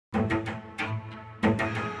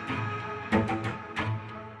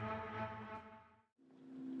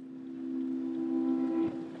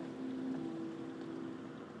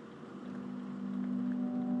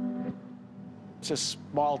It's a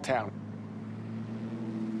small town.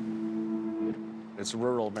 It's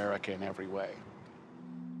rural America in every way.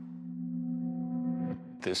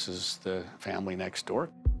 This is the family next door.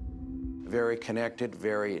 Very connected,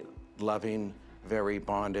 very loving, very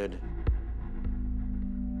bonded.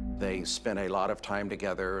 They spent a lot of time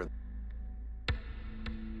together.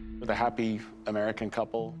 With a happy American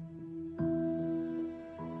couple.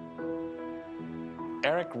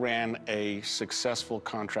 Eric ran a successful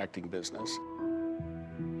contracting business.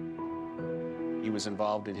 He was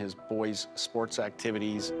involved in his boys' sports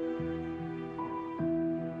activities.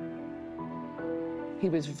 He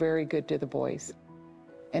was very good to the boys,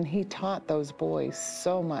 and he taught those boys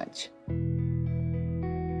so much.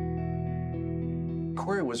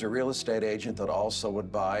 Kouri was a real estate agent that also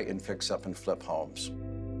would buy and fix up and flip homes.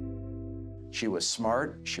 She was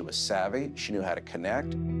smart, she was savvy, she knew how to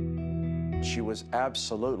connect. She was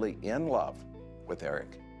absolutely in love with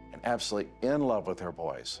Eric and absolutely in love with her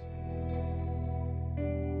boys.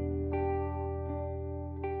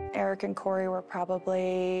 Eric and Kouri were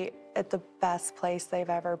probably at the best place they've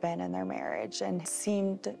ever been in their marriage and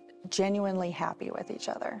seemed genuinely happy with each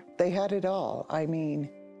other. They had it all. I mean,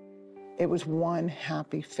 it was one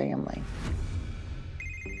happy family.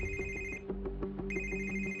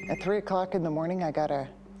 At 3 o'clock in the morning, I got a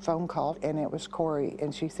phone call, and it was Kouri,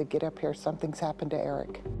 and she said, "Get up here, something's happened to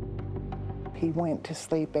Eric." He went to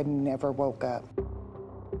sleep and never woke up.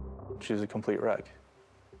 She was a complete wreck.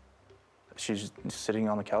 She's just sitting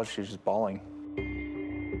on the couch, she's just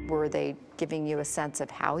bawling. Were they giving you a sense of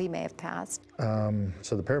how he may have passed?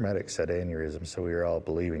 So the paramedics said aneurysm, so we were all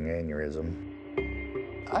believing aneurysm.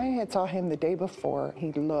 I had saw him the day before.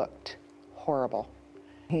 He looked horrible.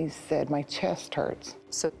 He said, "My chest hurts."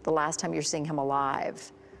 So the last time you're seeing him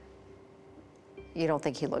alive, you don't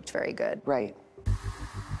think he looked very good? Right.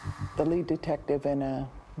 The lead detective and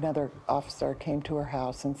another officer came to her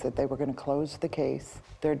house and said they were going to close the case.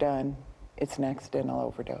 They're done. It's an accidental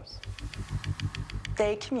overdose.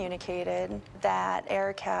 They communicated that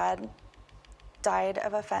Eric had died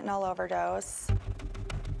of a fentanyl overdose.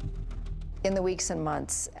 In the weeks and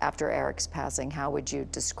months after Eric's passing, how would you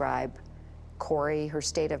describe Kouri, her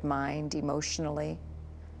state of mind emotionally?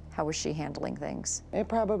 How was she handling things? It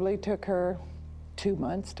probably took her 2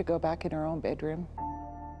 months to go back in her own bedroom.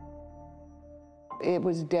 It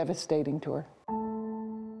was devastating to her.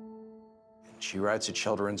 She writes a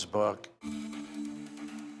children's book.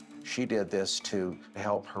 She did this to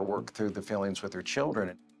help her work through the feelings with her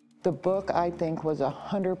children. The book, I think, was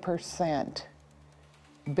 100%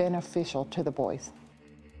 beneficial to the boys.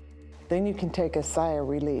 Then you can take a sigh of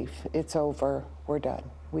relief. It's over, we're done.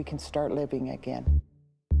 We can start living again.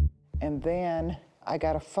 And then I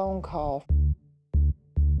got a phone call.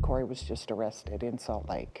 Kouri was just arrested in Salt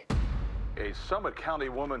Lake. A Summit County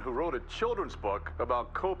woman who wrote a children's book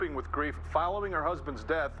about coping with grief following her husband's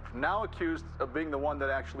death, now accused of being the one that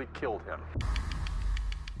actually killed him.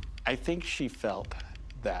 I think she felt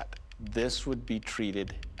that this would be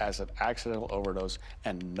treated as an accidental overdose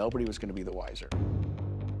and nobody was going to be the wiser.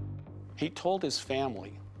 He told his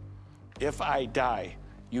family, "If I die,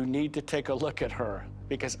 you need to take a look at her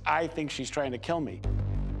because I think she's trying to kill me."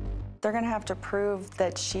 They're going to have to prove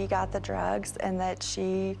that she got the drugs and that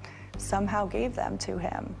she somehow gave them to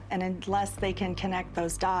him. And unless they can connect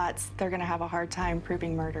those dots, they're going to have a hard time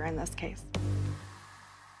proving murder in this case.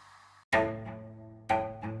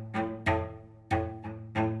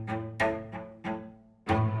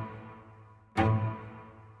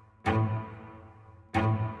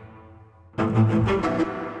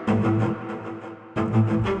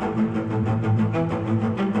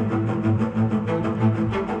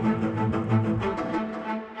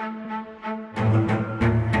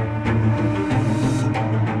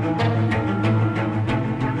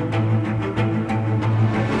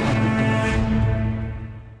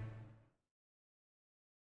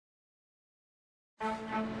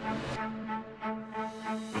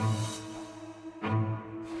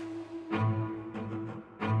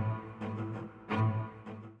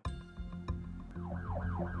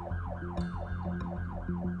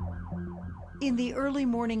 In the early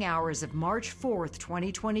morning hours of March 4th,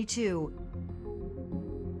 2022,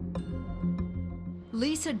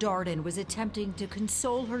 Lisa Darden was attempting to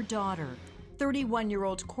console her daughter,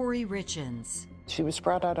 31-year-old Kouri Richins. She was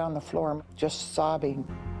brought out on the floor, just sobbing.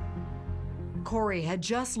 Kouri had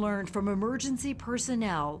just learned from emergency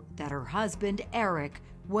personnel that her husband, Eric,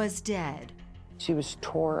 was dead. She was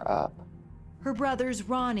tore up. Her brothers,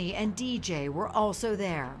 Ronnie and DJ, were also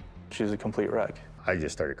there. She was a complete wreck. I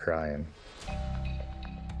just started crying.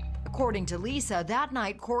 According to Lisa, that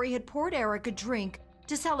night, Kouri had poured Eric a drink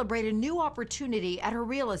to celebrate a new opportunity at her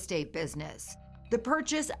real estate business. the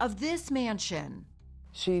purchase of this mansion.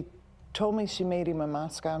 She told me she made him a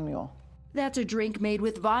Moscow Mule. That's a drink made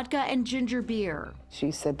with vodka and ginger beer.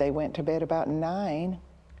 She said they went to bed about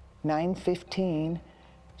 9:15.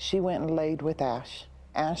 She went and laid with Ash.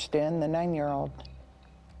 Ashton, the 9-year-old,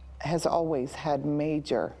 has always had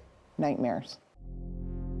major nightmares.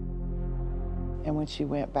 And when she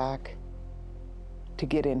went back to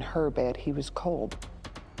get in her bed, he was cold.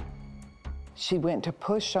 She went to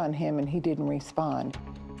push on him and he didn't respond.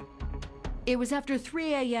 It was after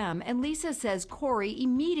 3 a.m. and Lisa says Kouri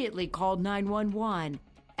immediately called 911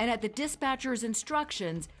 and at the dispatcher's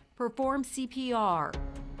instructions performed CPR.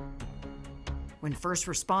 When first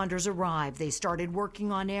responders arrived, they started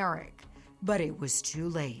working on Eric, but it was too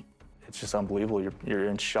late. It's just unbelievable. You're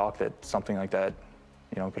in shock that something like that,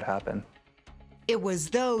 could happen. It was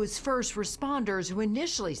those first responders who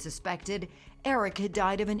initially suspected Eric had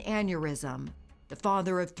died of an aneurysm. The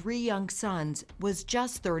father of 3 young sons was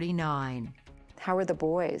just 39. How were the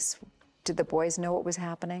boys? Did the boys know what was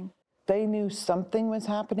happening? They knew something was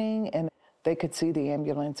happening, and they could see the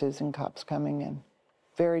ambulances and cops coming in.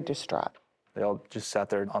 Very distraught. They all just sat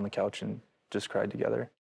there on the couch and just cried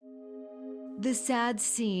together. The sad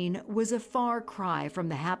scene was a far cry from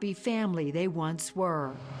the happy family they once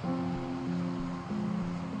were.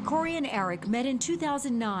 Kouri and Eric met in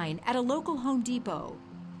 2009 at a local Home Depot.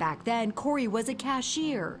 Back then, Kouri was a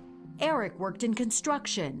cashier. Eric worked in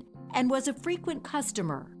construction and was a frequent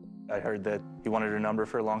customer. I heard that he wanted her number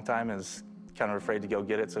for a long time and was kind of afraid to go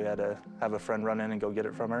get it, so he had to have a friend run in and go get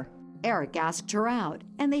it from her. Eric asked her out,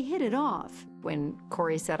 and they hit it off. When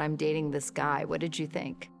Kouri said, "I'm dating this guy," what did you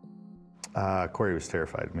think? Kouri was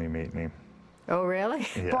terrified of me meeting me. Oh, really?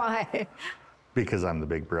 Yeah. Why? Because I'm the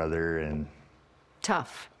big brother and...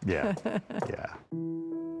 Tough. Yeah, yeah.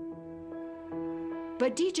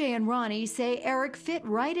 But DJ and Ronnie say Eric fit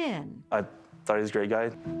right in. I thought he was a great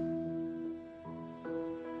guy.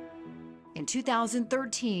 In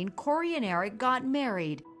 2013, Kouri and Eric got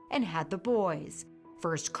married and had the boys.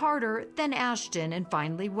 First Carter, then Ashton, and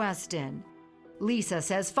finally Weston. Lisa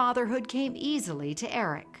says fatherhood came easily to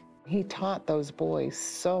Eric. He taught those boys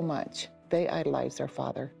so much. They idolized their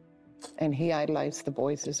father, and he idolized the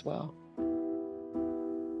boys as well.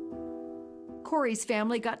 Kouri's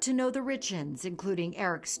family got to know the Richins, including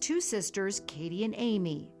Eric's 2 sisters, Katie and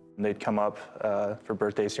Amy. They'd come up for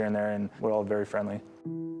birthdays here and there, and we're all very friendly.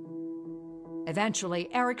 Eventually,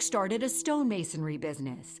 Eric started a stonemasonry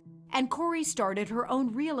business, and Kouri started her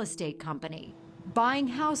own real estate company, buying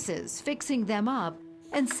houses, fixing them up,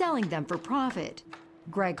 and selling them for profit.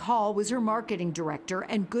 Greg Hall was her marketing director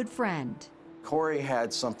and good friend. Kouri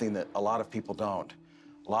had something that a lot of people don't.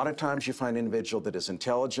 A lot of times you find an individual that is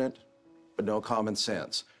intelligent, but no common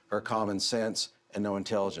sense, or common sense and no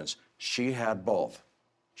intelligence. She had both.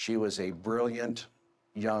 She was a brilliant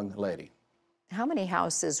young lady. How many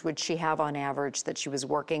houses would she have on average that she was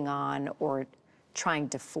working on or trying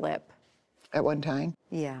to flip? At one time,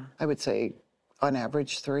 Yeah. I would say on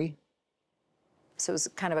average 3. So it was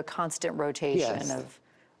kind of a constant rotation Yes. of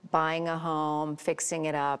buying a home, fixing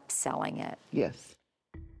it up, selling it. Yes.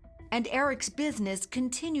 And Eric's business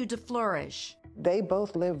continued to flourish. They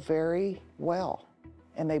both lived very well,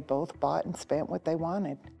 and they both bought and spent what they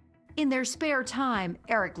wanted. In their spare time,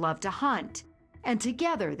 Eric loved to hunt, and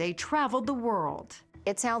together they traveled the world.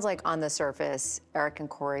 It sounds like on the surface, Eric and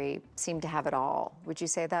Kouri seemed to have it all. Would you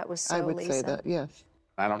say that was so, I would Lisa? say that, yes.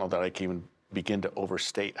 I don't know that I can even begin to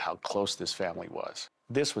overstate how close this family was.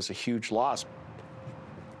 This was a huge loss.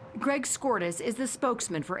 Greg Skortis is the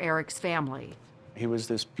spokesman for Eric's family. He was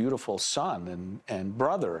this beautiful son and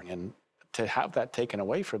brother, and to have that taken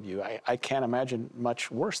away from you, I can't imagine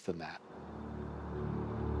much worse than that.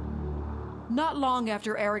 Not long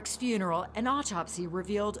after Eric's funeral, an autopsy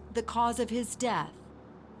revealed the cause of his death.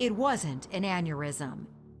 It wasn't an aneurysm.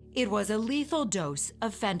 It was a lethal dose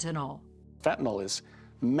of fentanyl. Fentanyl is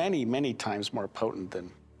many, many times more potent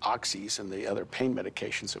than oxys and the other pain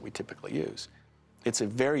medications that we typically use. It's a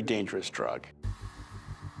very dangerous drug.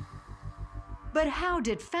 But how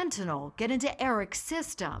did fentanyl get into Eric's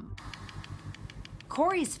system?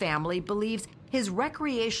 Kouri's family believes his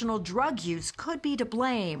recreational drug use could be to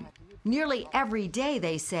blame. Nearly every day,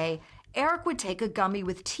 they say, Eric would take a gummy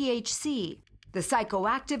with THC, the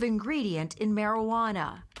psychoactive ingredient in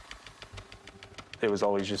marijuana. It was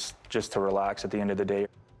always just to relax at the end of the day.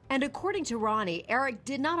 And according to Ronnie, Eric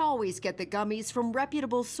did not always get the gummies from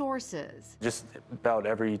reputable sources. Just about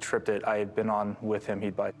every trip that I had been on with him,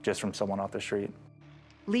 he'd buy just from someone off the street.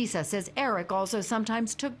 Lisa says Eric also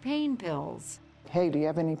sometimes took pain pills. Hey, do you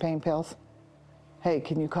have any pain pills? Hey,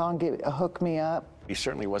 can you call and hook me up? He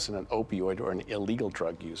certainly wasn't an opioid or an illegal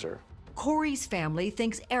drug user. Kouri's family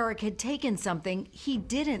thinks Eric had taken something he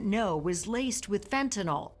didn't know was laced with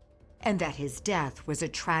fentanyl, and that his death was a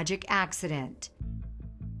tragic accident.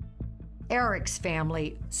 Eric's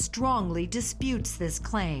family strongly disputes this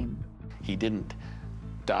claim. He didn't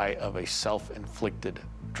die of a self-inflicted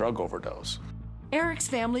drug overdose. Eric's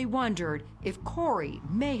family wondered if Kouri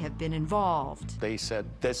may have been involved. They said,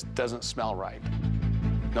 this doesn't smell right.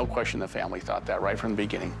 No question the family thought that right from the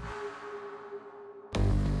beginning.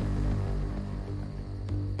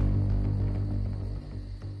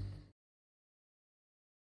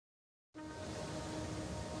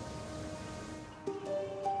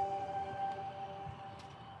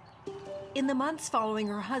 In the months following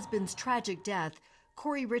her husband's tragic death,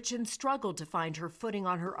 Kouri Richins struggled to find her footing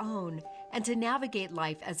on her own and to navigate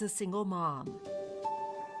life as a single mom.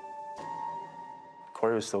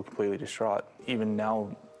 Kouri was still completely distraught. Even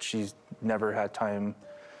now, she's never had time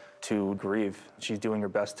to grieve. She's doing her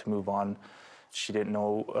best to move on. She didn't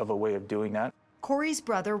know of a way of doing that. Kouri's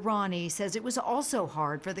brother, Ronnie, says it was also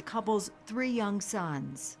hard for the couple's 3 young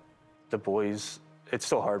sons. The boys, it's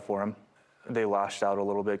still hard for them. They lashed out a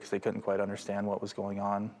little bit because they couldn't quite understand what was going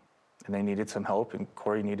on. And they needed some help, and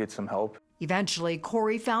Kouri needed some help. Eventually,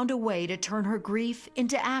 Kouri found a way to turn her grief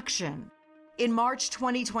into action. In March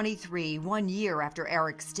 2023, 1 year after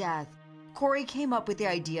Eric's death, Kouri came up with the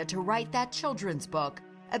idea to write that children's book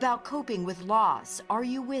about coping with loss, Are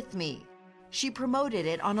You With Me? She promoted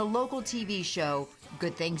it on a local TV show,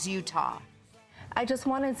 Good Things Utah. I just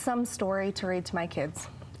wanted some story to read to my kids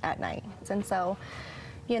at night. And so,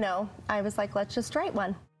 you know, I was like, let's just write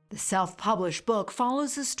one. The self-published book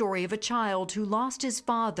follows the story of a child who lost his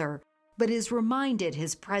father, but is reminded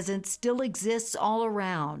his presence still exists all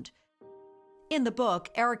around. In the book,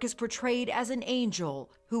 Eric is portrayed as an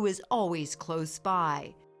angel who is always close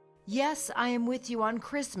by. Yes, I am with you on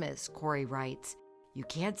Christmas, Kouri writes. You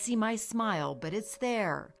can't see my smile, but it's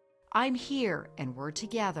there. I'm here and we're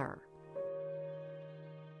together.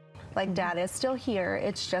 Like, Dad is still here,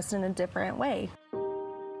 it's just in a different way.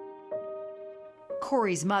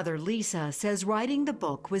 Kouri's mother, Lisa, says writing the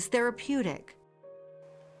book was therapeutic.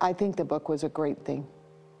 I think the book was a great thing.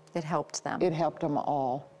 It helped them. It helped them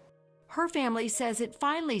all. Her family says it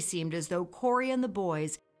finally seemed as though Kouri and the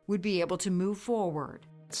boys would be able to move forward.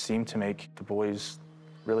 It seemed to make the boys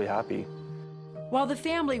really happy. While the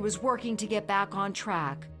family was working to get back on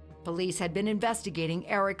track, police had been investigating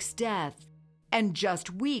Eric's death. And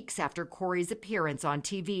just weeks after Kouri's appearance on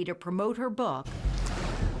TV to promote her book,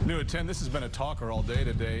 New at 10, this has been a talker all day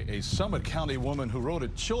today. A Summit County woman who wrote a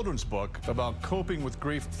children's book about coping with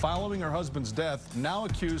grief following her husband's death, now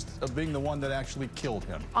accused of being the one that actually killed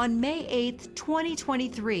him. On May 8th,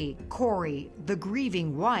 2023, Kouri, the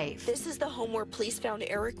grieving wife, this is the home where police found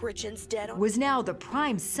Eric Richins dead, was now the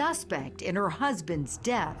prime suspect in her husband's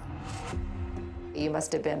death. You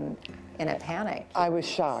must have been in a panic. I was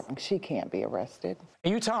shocked. She can't be arrested. A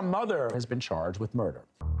Utah mother has been charged with murder.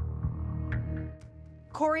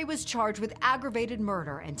 Kouri was charged with aggravated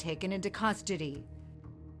murder and taken into custody.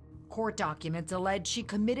 Court documents allege she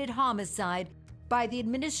committed homicide by the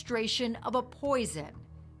administration of a poison.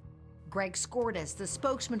 Greg Skordas, the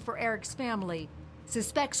spokesman for Eric's family,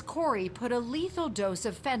 suspects Kouri put a lethal dose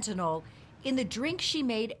of fentanyl in the drink she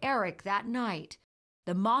made Eric that night,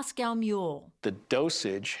 the Moscow Mule. The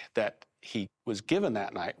dosage that he was given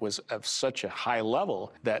that night was of such a high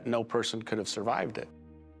level that no person could have survived it.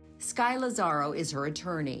 Sky Lazaro is her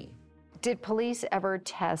attorney. Did police ever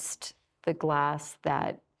test the glass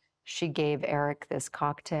that she gave Eric this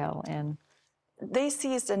cocktail in? They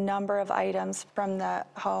seized a number of items from the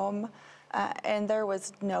home, and there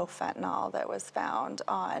was no fentanyl that was found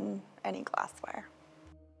on any glassware.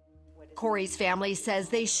 Kouri's family says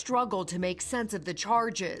they struggled to make sense of the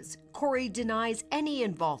charges. Kouri denies any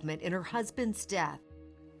involvement in her husband's death.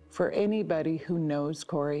 For anybody who knows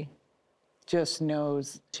Kouri, just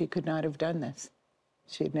knows she could not have done this.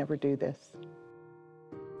 She'd never do this.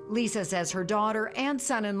 Lisa says her daughter and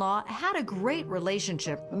son-in-law had a great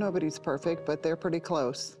relationship. Nobody's perfect, but they're pretty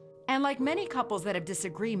close. And like many couples that have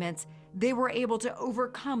disagreements, they were able to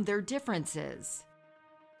overcome their differences.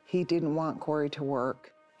 He didn't want Kouri to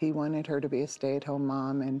work. He wanted her to be a stay-at-home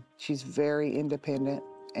mom, and she's very independent,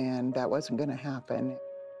 and that wasn't going to happen.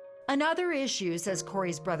 Another issue, says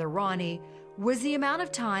Kouri's brother Ronnie, was the amount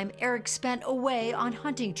of time Eric spent away on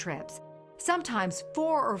hunting trips, sometimes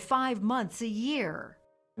 4 or 5 months a year.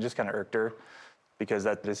 It just kind of irked her because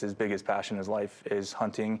that is his biggest passion in his life is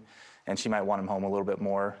hunting, and she might want him home a little bit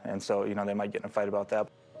more, and so, you know, they might get in a fight about that.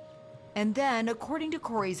 And then, according to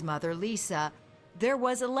Kouri's mother, Lisa, there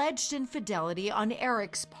was alleged infidelity on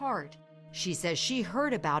Eric's part. She says she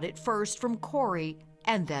heard about it first from Kouri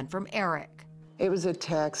and then from Eric. It was a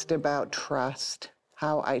text about trust,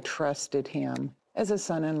 how I trusted him as a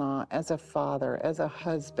son-in-law, as a father, as a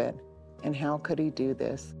husband, and how could he do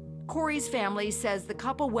this? Kouri's family says the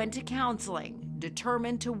couple went to counseling,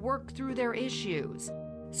 determined to work through their issues.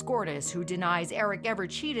 Skordas, who denies Eric ever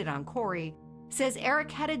cheated on Kouri, says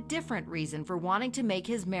Eric had a different reason for wanting to make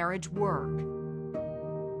his marriage work.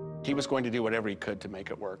 He was going to do whatever he could to make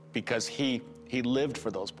it work because he lived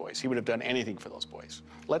for those boys. He would have done anything for those boys.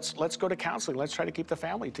 Let's go to counseling. Let's try to keep the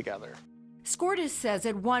family together. Skordas says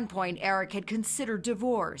at one point Eric had considered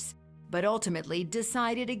divorce, but ultimately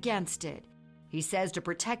decided against it. He says to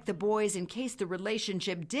protect the boys in case the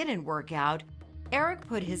relationship didn't work out, Eric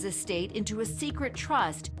put his estate into a secret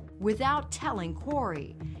trust without telling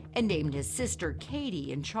Kouri and named his sister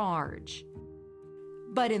Katie in charge.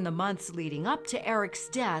 But in the months leading up to Eric's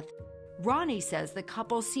death, Ronnie says the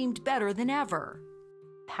couple seemed better than ever.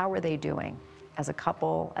 How are they doing as a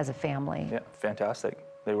couple, as a family? Yeah, fantastic.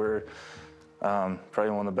 They were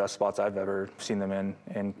probably one of the best spots I've ever seen them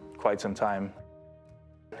in quite some time.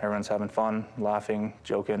 Everyone's having fun, laughing,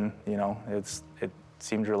 joking, you know, it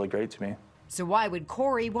seemed really great to me. So why would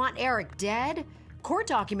Kouri want Eric dead? Court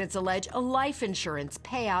documents allege a life insurance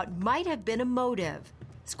payout might have been a motive.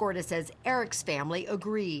 Skordas says Eric's family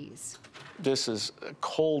agrees. This is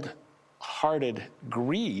cold-hearted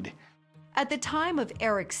greed. At the time of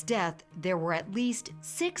Eric's death, there were at least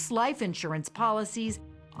 6 life insurance policies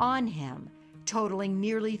on him, totaling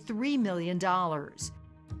nearly $3 million.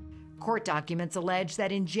 Court documents allege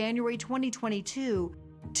that in January 2022,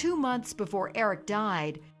 2 months before Eric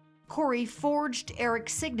died, Kouri forged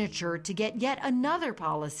Eric's signature to get yet another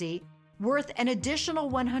policy worth an additional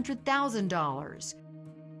 $100,000.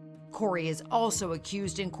 Kouri is also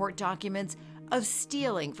accused in court documents of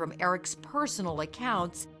stealing from Eric's personal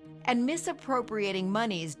accounts and misappropriating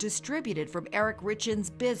monies distributed from Eric Richins'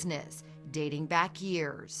 business, dating back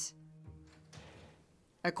years.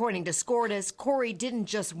 According to Skordas, Kouri didn't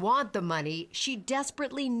just want the money, she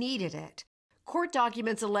desperately needed it. Court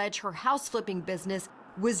documents allege her house flipping business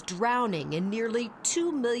was drowning in nearly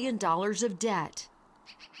 $2 million of debt.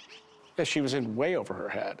 Yeah, she was in way over her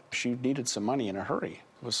head. She needed some money in a hurry.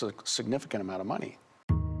 It was a significant amount of money.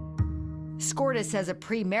 Skordas says a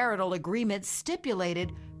premarital agreement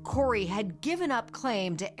stipulated Kouri had given up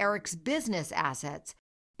claim to Eric's business assets,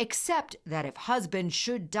 except that if husband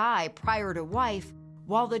should die prior to wife,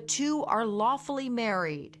 while the two are lawfully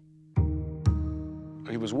married.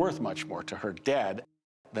 He was worth much more to her dead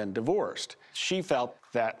than divorced. She felt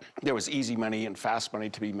that there was easy money and fast money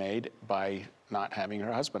to be made by not having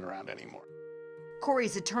her husband around anymore.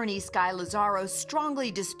 Kouri's attorney, Sky Lazaro,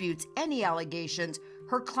 strongly disputes any allegations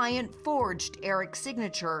her client forged Eric's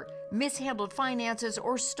signature, mishandled finances,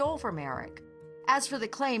 or stole from Eric. As for the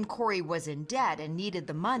claim Kouri was in debt and needed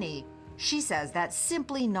the money, she says that's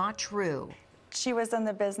simply not true. She was in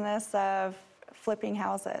the business of flipping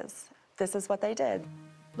houses. This is what they did.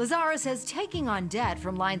 Lazaro says taking on debt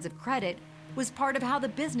from lines of credit was part of how the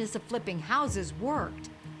business of flipping houses worked,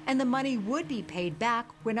 and the money would be paid back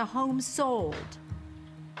when a home sold.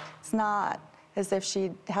 It's not as if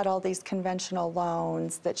she had all these conventional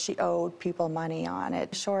loans that she owed people money on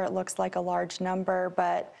it. Sure, it looks like a large number,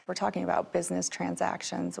 but we're talking about business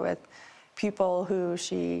transactions with people who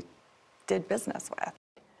she did business with.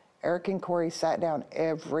 Eric and Kouri sat down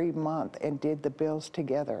every month and did the bills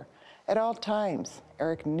together. At all times,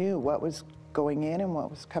 Eric knew what was going in and what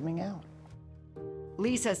was coming out.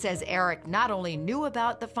 Lisa says Eric not only knew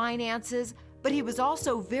about the finances, but he was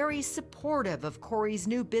also very supportive of Kouri's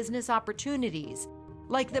new business opportunities,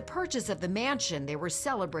 like the purchase of the mansion they were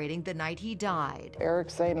celebrating the night he died.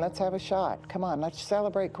 Eric's saying, let's have a shot. Come on, let's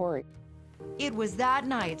celebrate Kouri. It was that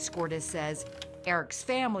night, Skordas says, Eric's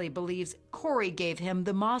family believes Kouri gave him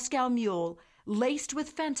the Moscow Mule laced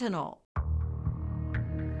with fentanyl.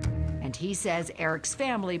 And he says Eric's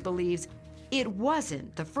family believes it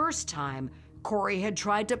wasn't the first time Kouri had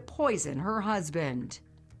tried to poison her husband.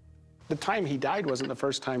 The time he died wasn't the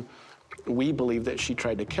first time we believe that she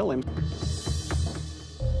tried to kill him.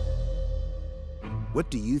 What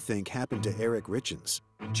do you think happened to Eric Richins?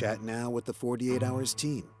 Chat now with the 48 Hours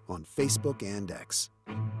team on Facebook and X.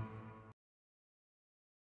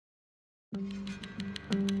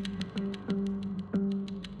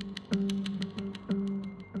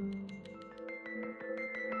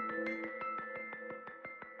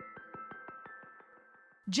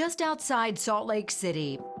 Just outside Salt Lake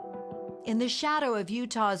City, in the shadow of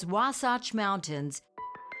Utah's Wasatch Mountains,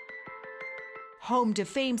 home to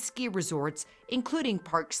famed ski resorts, including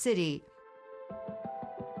Park City,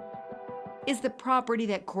 is the property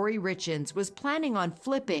that Kouri Richins was planning on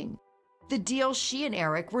flipping the deal she and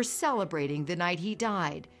Eric were celebrating the night he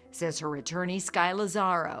died, says her attorney, Sky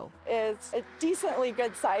Lazaro. It's a decently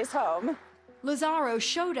good-sized home. Lazaro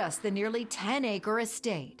showed us the nearly 10-acre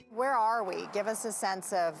estate. Where are we? Give us a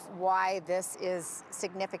sense of why this is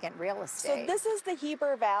significant real estate. So this is the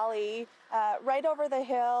Heber Valley. Right over the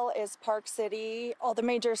hill is Park City, all the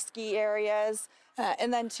major ski areas.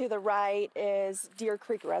 And then to the right is Deer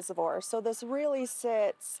Creek Reservoir. So this really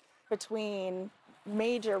sits between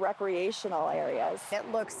major recreational areas.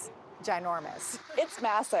 It looks ginormous. It's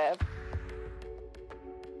massive.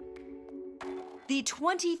 The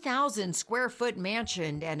 20,000 square foot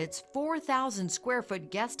mansion and its 4,000 square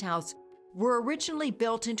foot guest house were originally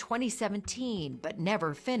built in 2017, but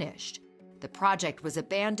never finished. The project was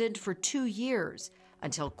abandoned for 2 years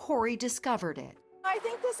until Kouri discovered it. I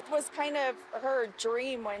think this was kind of her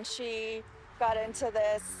dream when she got into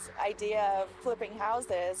this idea of flipping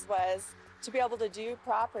houses, was to be able to do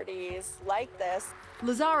properties like this.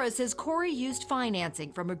 Lazaro says Kouri used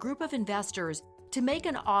financing from a group of investors to make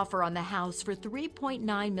an offer on the house for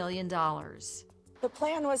 $3.9 million. The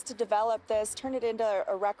plan was to develop this, turn it into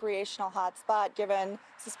a recreational hotspot, given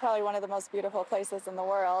this is probably one of the most beautiful places in the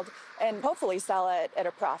world, and hopefully sell it at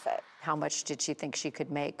a profit. How much did she think she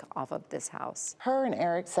could make off of this house? Her and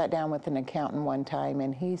Eric sat down with an accountant one time,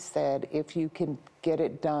 and he said, if you can get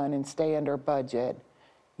it done and stay under budget,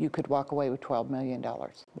 you could walk away with $12 million.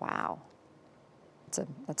 Wow.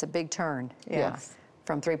 That's a big turn. Yeah. Yes.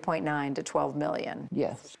 From 3.9 to 12 million.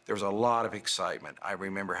 Yes. There was a lot of excitement. I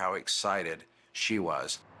remember how excited she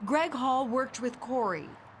was. Greg Hall worked with Kouri.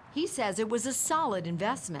 He says it was a solid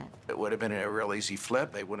investment. It would have been a real easy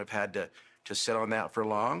flip. They wouldn't have had to sit on that for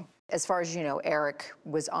long. As far as you know, Eric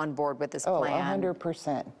was on board with this plan.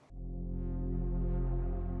 100%.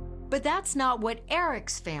 But that's not what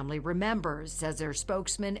Eric's family remembers, says their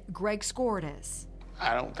spokesman, Greg Skordas.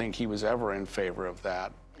 I don't think he was ever in favor of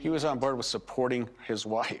that. He was on board with supporting his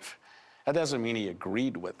wife. That doesn't mean he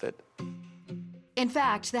agreed with it. In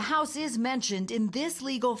fact, the house is mentioned in this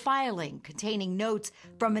legal filing containing notes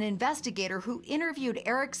from an investigator who interviewed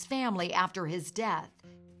Eric's family after his death.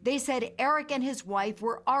 They said Eric and his wife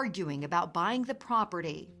were arguing about buying the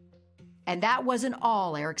property. And that wasn't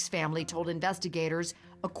all Eric's family told investigators.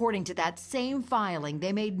 According to that same filing,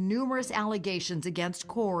 they made numerous allegations against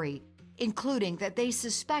Kouri, including that they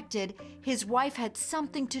suspected his wife had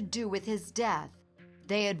something to do with his death.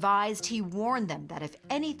 They advised he warned them that if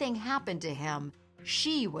anything happened to him,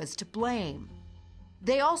 she was to blame.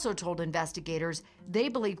 They also told investigators they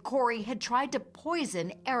believe Kouri had tried to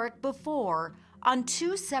poison Eric before on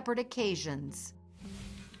 2 separate occasions.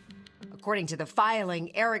 According to the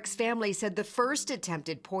filing, Eric's family said the first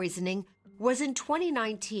attempted poisoning was in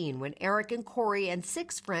 2019 when Eric and Kouri and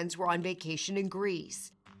 6 friends were on vacation in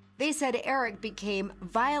Greece. They said Eric became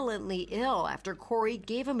violently ill after Kouri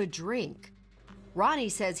gave him a drink. Ronnie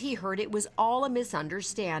says he heard it was all a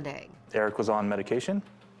misunderstanding. Eric was on medication,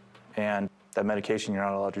 and that medication you're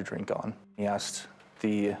not allowed to drink on. He asked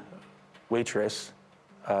the waitress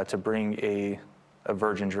to bring a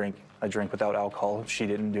virgin drink, a drink without alcohol. She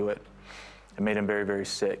didn't do it. It made him very, very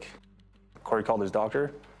sick. Kouri called his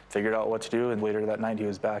doctor, figured out what to do, and later that night he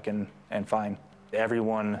was back and fine.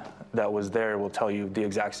 Everyone that was there will tell you the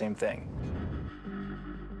exact same thing.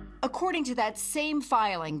 According to that same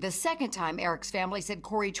filing, the second time Eric's family said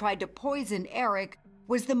Kouri tried to poison Eric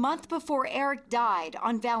was the month before Eric died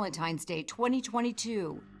on Valentine's Day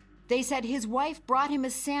 2022. They said his wife brought him a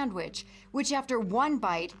sandwich, which after one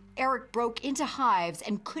bite, Eric broke into hives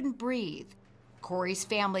and couldn't breathe. Kouri's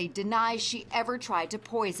family denies she ever tried to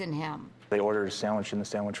poison him. They ordered a sandwich, and the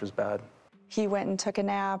sandwich was bad. He went and took a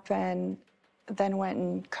nap and then went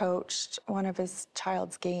and coached one of his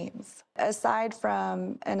child's games. Aside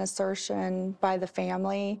from an assertion by the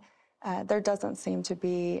family, there doesn't seem to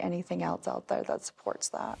be anything else out there that supports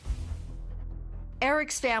that.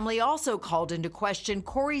 Eric's family also called into question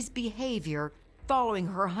Kouri's behavior following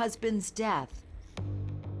her husband's death.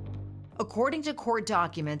 According to court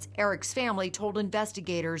documents, Eric's family told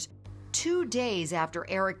investigators 2 days after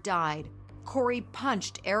Eric died, Kouri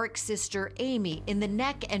punched Eric's sister Amy in the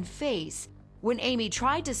neck and face. When Amy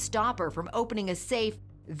tried to stop her from opening a safe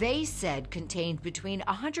they said contained between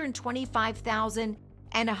 $125,000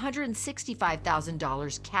 and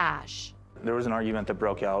 $165,000 cash. There was an argument that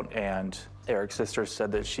broke out, and Eric's sister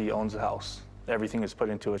said that she owns the house. Everything is put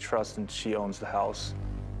into a trust, and she owns the house.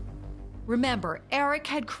 Remember, Eric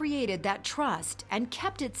had created that trust and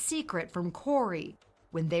kept it secret from Kouri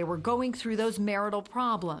when they were going through those marital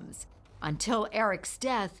problems. Until Eric's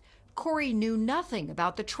death, Kouri knew nothing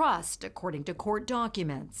about the trust, according to court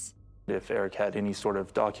documents. If Eric had any sort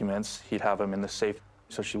of documents, he'd have them in the safe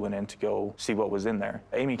So she went in to go see what was in there.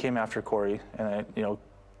 Amy came after Kouri, and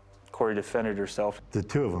Kouri defended herself. The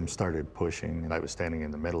two of them started pushing, and I was standing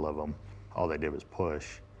in the middle of them. All they did was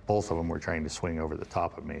push. Both of them were trying to swing over the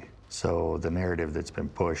top of me. So the narrative that's been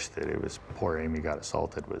pushed that it was poor Amy got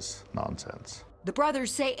assaulted was nonsense. The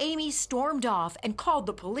brothers say Amy stormed off and called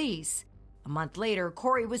the police. A month later,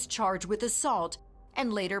 Kouri was charged with assault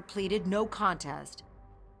and later pleaded no contest.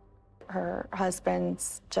 Her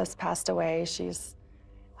husband's just passed away. She's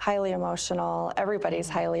highly emotional. Everybody's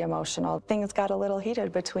highly emotional. Things got a little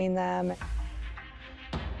heated between them.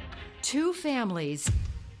 Two families,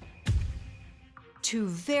 two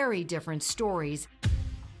very different stories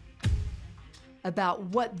about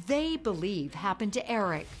what they believe happened to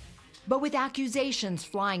Eric. But with accusations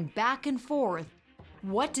flying back and forth,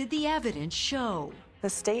 what did the evidence show? The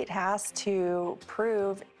state has to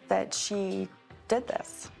prove that she did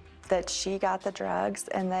this, that she got the drugs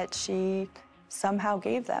and that she somehow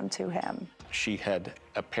gave them to him. She had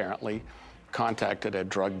apparently contacted a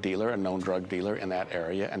drug dealer, a known drug dealer in that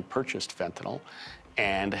area, and purchased fentanyl,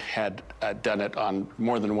 and had done it on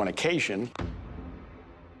more than one occasion.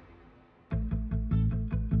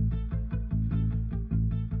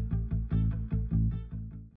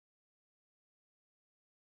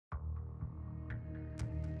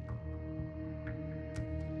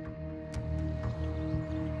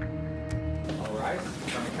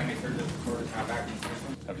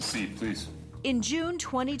 Have a seat, please. In June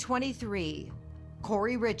 2023,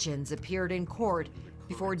 Kouri Richins appeared in court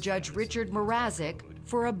before Judge Richard Mrazek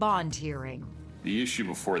for a bond hearing. The issue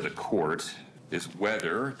before the court is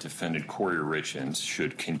whether defendant Kouri Richins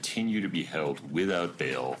should continue to be held without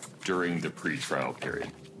bail during the pretrial period.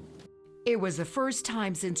 It was the first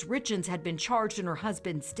time since Richins had been charged in her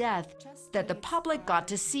husband's death that the public got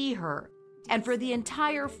to see her. And for the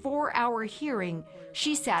entire 4-hour hearing,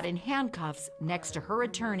 she sat in handcuffs next to her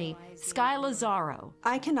attorney, Sky Lazaro.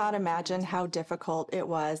 I cannot imagine how difficult it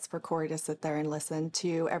was for Kouri to sit there and listen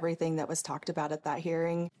to everything that was talked about at that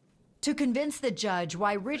hearing. To convince the judge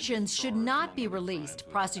why Richins should not be released,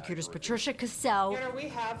 prosecutors Patricia Cassell, we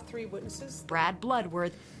have 3 witnesses. Brad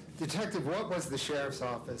Bloodworth, Detective, what was the sheriff's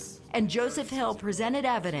office? and Joseph Hill presented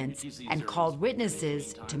evidence and called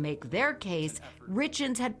witnesses to make their case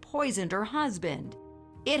Richins had poisoned her husband.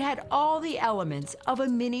 It had all the elements of a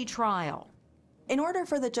mini trial. In order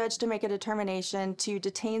for the judge to make a determination to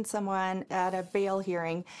detain someone at a bail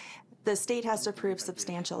hearing, the state has to prove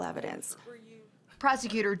substantial evidence.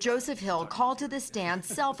 Prosecutor Joseph Hill called to the stand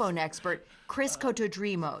cell phone expert Chris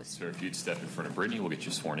Cotodrimos. Sir, if you'd step in front of Brittany, we'll get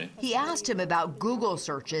you sworn in. He asked him about Google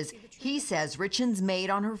searches he says Richins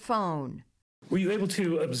made on her phone. Were you able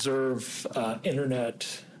to observe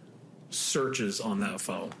internet searches on that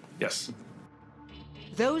phone? Yes.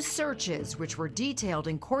 Those searches, which were detailed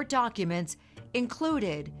in court documents,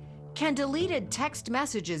 included: can deleted text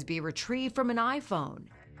messages be retrieved from an iPhone?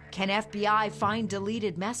 Can FBI find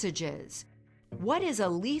deleted messages? What is a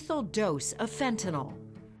lethal dose of fentanyl?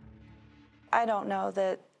 I don't know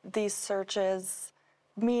that these searches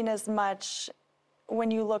mean as much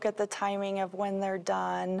when you look at the timing of when they're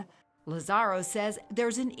done. Lazaro says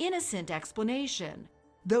there's an innocent explanation.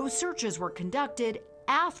 Those searches were conducted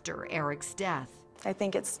after Eric's death. I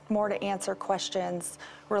think it's more to answer questions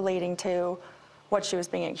relating to what she was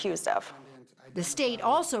being accused of. The state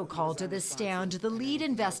also called to the stand the lead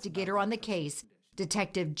investigator on the case,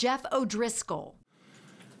 Detective Jeff O'Driscoll.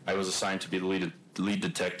 I was assigned to be the lead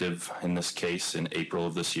detective in this case in April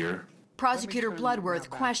of this year. Prosecutor Bloodworth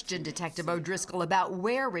questioned Detective O'Driscoll about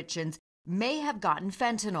where Richins may have gotten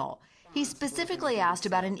fentanyl. He specifically asked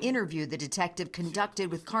about an interview the detective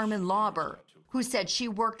conducted with Carmen Lauber, who said she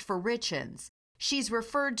worked for Richins. She's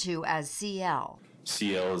referred to as CL.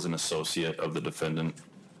 CL is an associate of the defendant.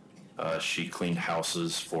 She cleaned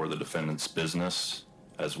houses for the defendant's business,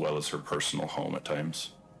 as well as her personal home at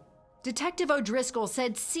times. Detective O'Driscoll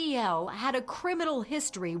said CL had a criminal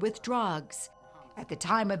history with drugs. At the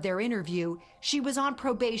time of their interview, she was on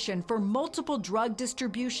probation for multiple drug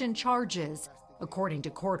distribution charges, according to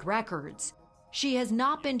court records. She has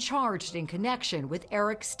not been charged in connection with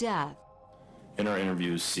Eric's death. In our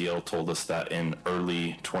interviews, CL told us that in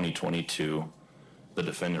early 2022, the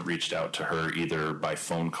defendant reached out to her either by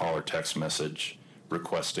phone call or text message,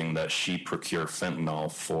 requesting that she procure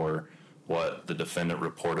fentanyl for what the defendant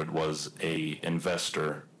reported was an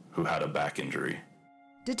investor who had a back injury.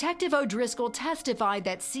 Detective O'Driscoll testified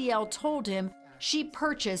that CL told him she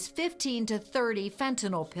purchased 15 to 30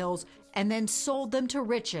 fentanyl pills and then sold them to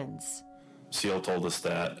Richins. CL told us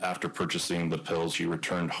that after purchasing the pills, she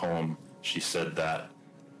returned home. She said that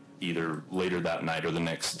either later that night or the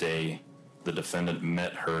next day, The defendant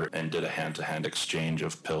met her and did a hand-to-hand exchange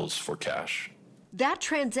of pills for cash. That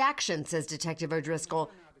transaction, says Detective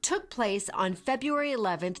O'Driscoll, took place on February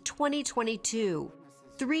 11th, 2022,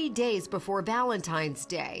 3 days before Valentine's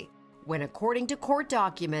Day, when, according to court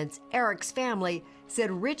documents, Eric's family said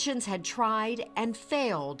Richins had tried and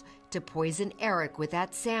failed to poison Eric with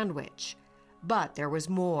that sandwich. But there was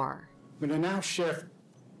more. We're going to now shift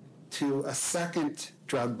to a second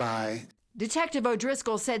drug buy. Detective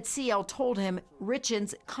O'Driscoll said CL told him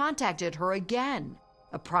Richins contacted her again,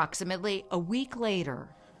 approximately a week later.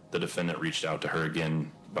 The defendant reached out to her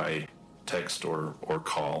again by text or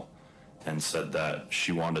call and said that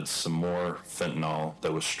she wanted some more fentanyl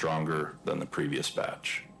that was stronger than the previous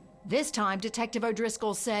batch. This time, Detective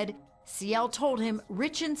O'Driscoll said CL told him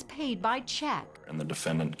Richins paid by check. And the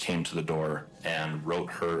defendant came to the door and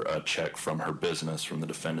wrote her a check from her business, from the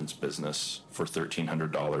defendant's business, for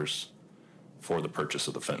 $1,300 for the purchase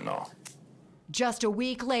of the fentanyl. Just a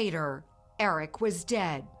week later, Eric was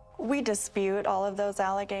dead. We dispute all of those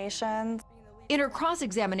allegations. In her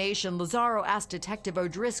cross-examination, Lazaro asked Detective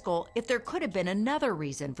O'Driscoll if there could have been another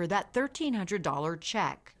reason for that $1,300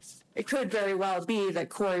 check. It could very well be that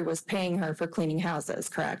Kouri was paying her for cleaning houses,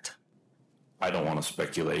 correct? I don't want to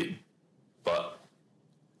speculate, but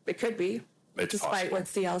it could be, despite possible. what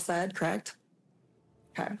CL said, correct?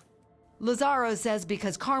 Okay. Lazaro says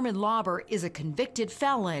because Carmen Lauber is a convicted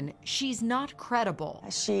felon, she's not credible.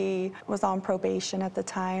 She was on probation at the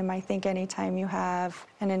time. I think anytime you have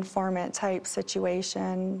an informant-type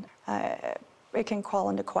situation, it can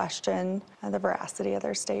call into question the veracity of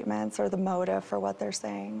their statements or the motive for what they're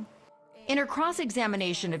saying. In her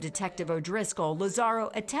cross-examination of Detective O'Driscoll,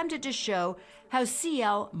 Lazaro attempted to show how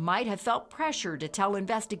CL might have felt pressure to tell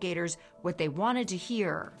investigators what they wanted to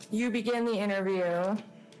hear. You begin the interview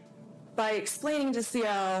by explaining to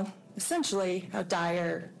CL essentially how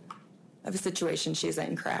dire of a situation she's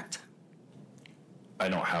in, correct? I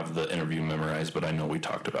don't have the interview memorized, but I know we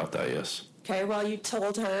talked about that, yes. Okay, well, you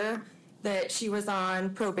told her that she was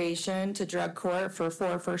on probation to drug court for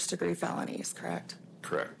 4 first-degree felonies, correct?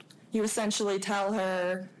 Correct. You essentially tell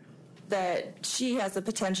her that she has the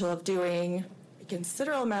potential of doing a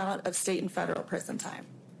considerable amount of state and federal prison time,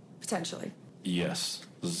 potentially. Yes,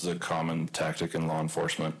 this is a common tactic in law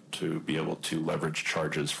enforcement to be able to leverage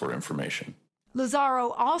charges for information.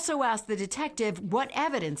 Lazaro also asked the detective what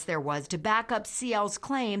evidence there was to back up CL's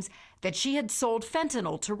claims that she had sold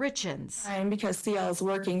fentanyl to Richins. And because CL's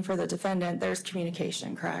working for the defendant, there's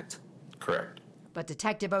communication, correct? Correct. But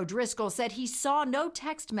Detective O'Driscoll said he saw no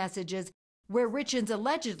text messages where Richins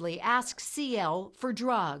allegedly asked CL for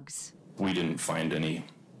drugs. We didn't find any.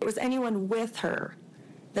 Was anyone with her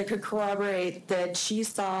that could corroborate that she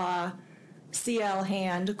saw CL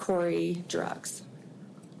hand Kouri drugs?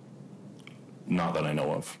 Not that I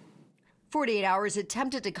know of. 48 Hours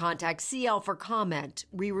attempted to contact CL for comment.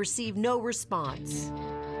 We received no response.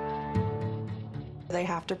 They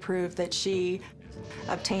have to prove that she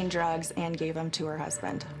obtained drugs and gave them to her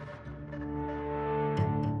husband.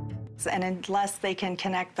 And unless they can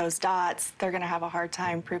connect those dots, they're going to have a hard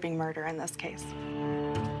time proving murder in this case.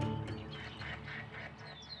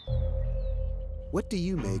 What do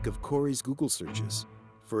you make of Kouri's Google searches?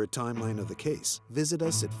 For a timeline of the case, visit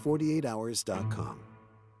us at 48hours.com.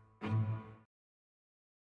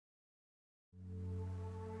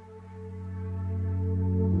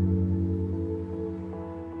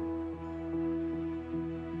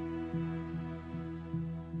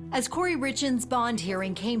 As Kouri Richins' bond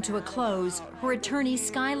hearing came to a close, her attorney,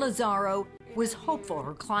 Sky Lazaro, was hopeful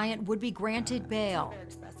her client would be granted bail.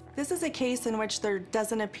 This is a case in which there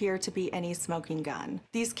doesn't appear to be any smoking gun.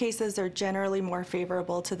 These cases are generally more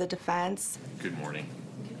favorable to the defense. Good morning.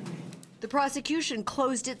 The prosecution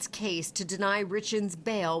closed its case to deny Richins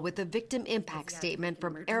bail with a victim impact statement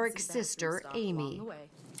from Eric's sister, Amy.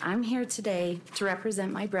 I'm here today to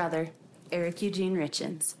represent my brother, Eric Eugene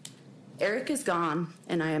Richins. Eric is gone,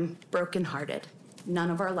 and I am brokenhearted.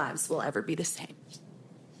 None of our lives will ever be the same.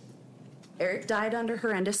 Eric died under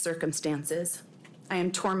horrendous circumstances. I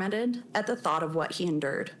am tormented at the thought of what he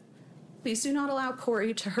endured. Please do not allow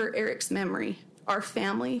Kouri to hurt Eric's memory, our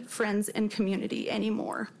family, friends, and community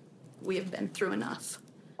anymore. We have been through enough.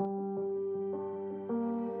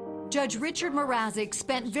 Judge Richard Mrazek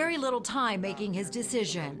spent very little time making his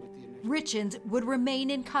decision. Richins would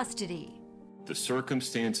remain in custody. The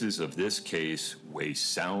circumstances of this case weigh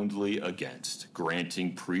soundly against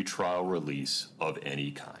granting pretrial release of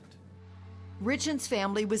any kind. Richins'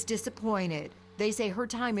 family was disappointed. They say her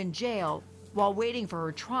time in jail, while waiting for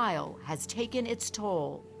her trial, has taken its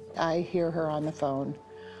toll. I hear her on the phone.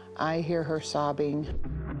 I hear her sobbing.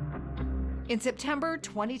 In September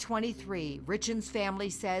 2023, Richins' family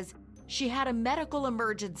says she had a medical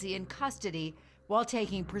emergency in custody while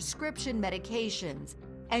taking prescription medications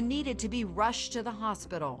and needed to be rushed to the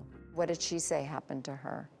hospital. What did she say happened to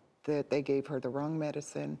her? That they gave her the wrong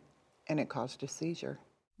medicine and it caused a seizure.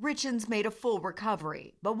 Richins made a full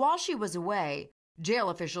recovery, but while she was away, jail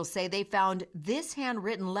officials say they found this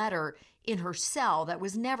handwritten letter in her cell that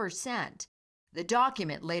was never sent. The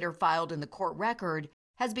document, later filed in the court record,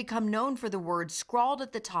 has become known for the words scrawled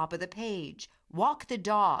at the top of the page, "Walk the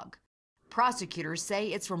dog." Prosecutors say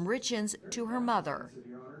it's from Richins to her mother.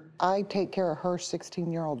 I take care of her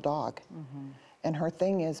 16-year-old dog. And her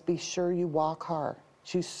thing is, be sure you walk her.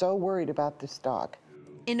 She's so worried about this dog.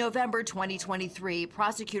 In November 2023,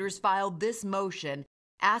 prosecutors filed this motion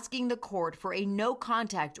asking the court for a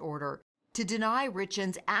no-contact order to deny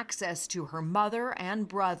Richins access to her mother and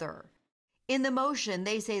brother. In the motion,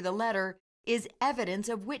 they say the letter is evidence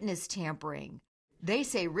of witness tampering. They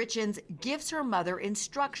say Richins gives her mother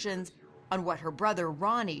instructions on what her brother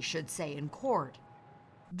Ronnie should say in court.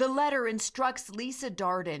 The letter instructs Lisa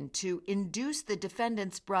Darden to induce the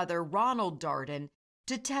defendant's brother Ronald Darden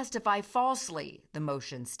to testify falsely, the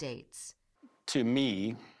motion states. To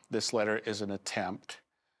me, this letter is an attempt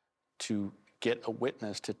to get a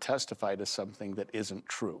witness to testify to something that isn't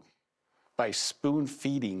true by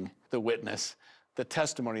spoon-feeding the witness the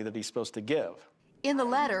testimony that he's supposed to give. In the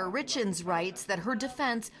letter, Richins writes that her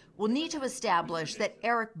defense will need to establish that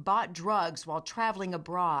Eric bought drugs while traveling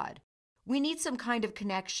abroad. We need some kind of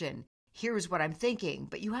connection. Here's what I'm thinking,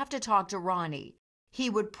 but you have to talk to Ronnie. He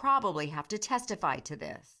would probably have to testify to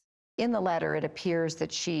this. In the letter, it appears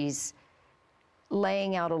that she's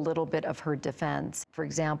laying out a little bit of her defense. For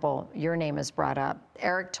example, your name is brought up.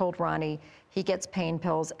 Eric told Ronnie he gets pain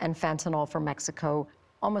pills and fentanyl from Mexico,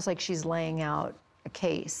 almost like she's laying out a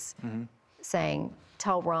case, saying,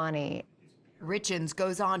 tell Ronnie. Richins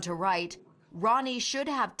goes on to write, Ronnie should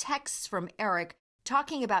have texts from Eric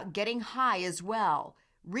talking about getting high as well.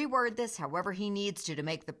 Reword this however he needs to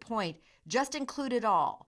make the point. Just include it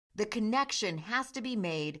all. The connection has to be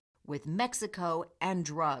made with Mexico and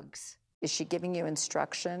drugs. Is she giving you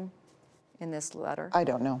instruction in this letter? I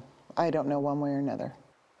don't know. I don't know one way or another.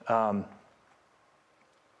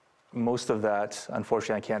 Most of that,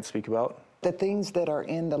 unfortunately, I can't speak about. The things that are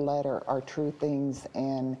in the letter are true things,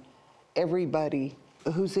 and everybody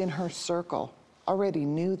who's in her circle already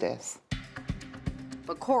knew this.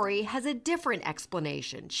 But Kouri has a different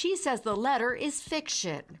explanation. She says the letter is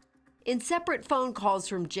fiction. In separate phone calls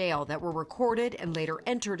from jail that were recorded and later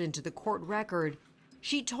entered into the court record,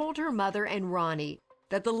 she told her mother and Ronnie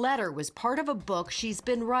that the letter was part of a book she's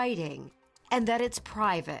been writing and that it's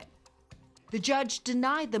private. The judge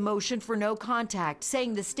denied the motion for no contact,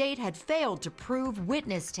 saying the state had failed to prove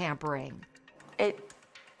witness tampering. It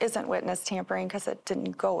isn't witness tampering because it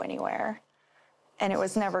didn't go anywhere, and it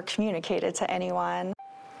was never communicated to anyone.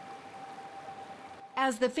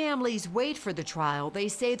 As the families wait for the trial, they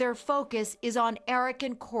say their focus is on Eric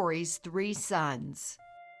and Kouri's 3 sons.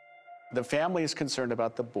 The family is concerned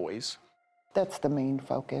about the boys. That's the main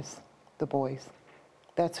focus, the boys.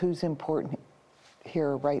 That's who's important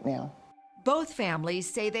here right now. Both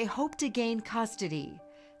families say they hope to gain custody.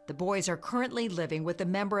 The boys are currently living with a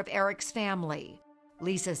member of Eric's family.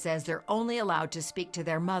 Lisa says they're only allowed to speak to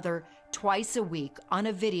their mother twice a week on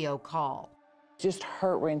a video call. Just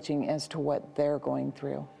heart-wrenching as to what they're going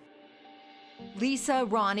through. Lisa,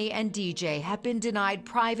 Ronnie, and DJ have been denied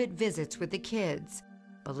private visits with the kids,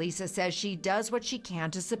 but Lisa says she does what she can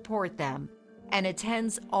to support them and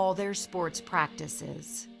attends all their sports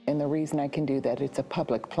practices. And the reason I can do that, it's a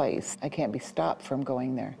public place. I can't be stopped from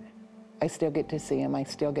going there. I still get to see him, I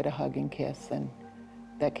still get a hug and kiss, and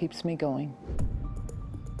that keeps me going.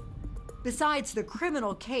 Besides the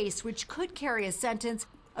criminal case, which could carry a sentence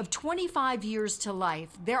of 25 years to life,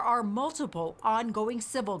 there are multiple ongoing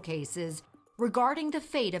civil cases regarding the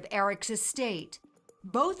fate of Eric's estate.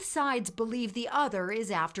 Both sides believe the other is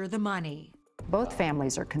after the money. Both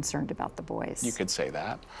families are concerned about the boys. You could say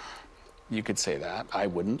that. You could say that. I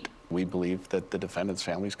wouldn't. We believe that the defendant's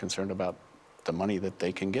family is concerned about the money that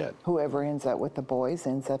they can get. Whoever ends up with the boys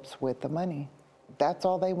ends up with the money. That's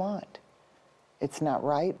all they want. It's not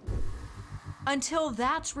right. Until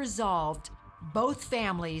that's resolved, both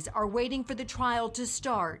families are waiting for the trial to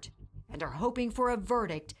start and are hoping for a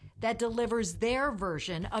verdict that delivers their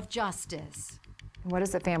version of justice. What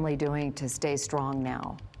is the family doing to stay strong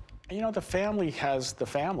now? You know, the family has the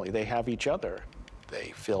family. They have each other.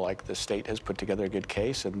 They feel like the state has put together a good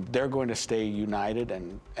case, and they're going to stay united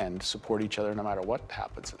and support each other no matter what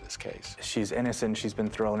happens in this case. She's innocent. She's been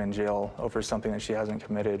thrown in jail over something that she hasn't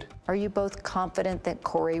committed. Are you both confident that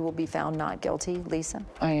Kouri will be found not guilty, Lisa?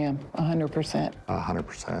 I am, 100%.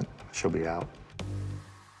 100%. She'll be out.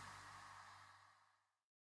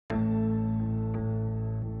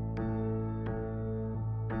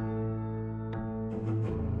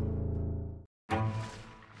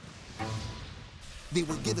 They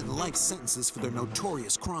were given life sentences for their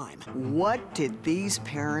notorious crime. What did these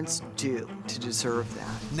parents do to deserve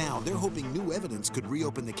that? Now they're hoping new evidence could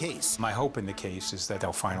reopen the case. My hope in the case is that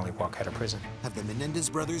they'll finally walk out of prison. Have the Menendez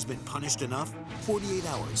brothers been punished enough? 48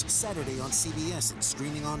 Hours, Saturday on CBS and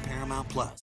streaming on Paramount+.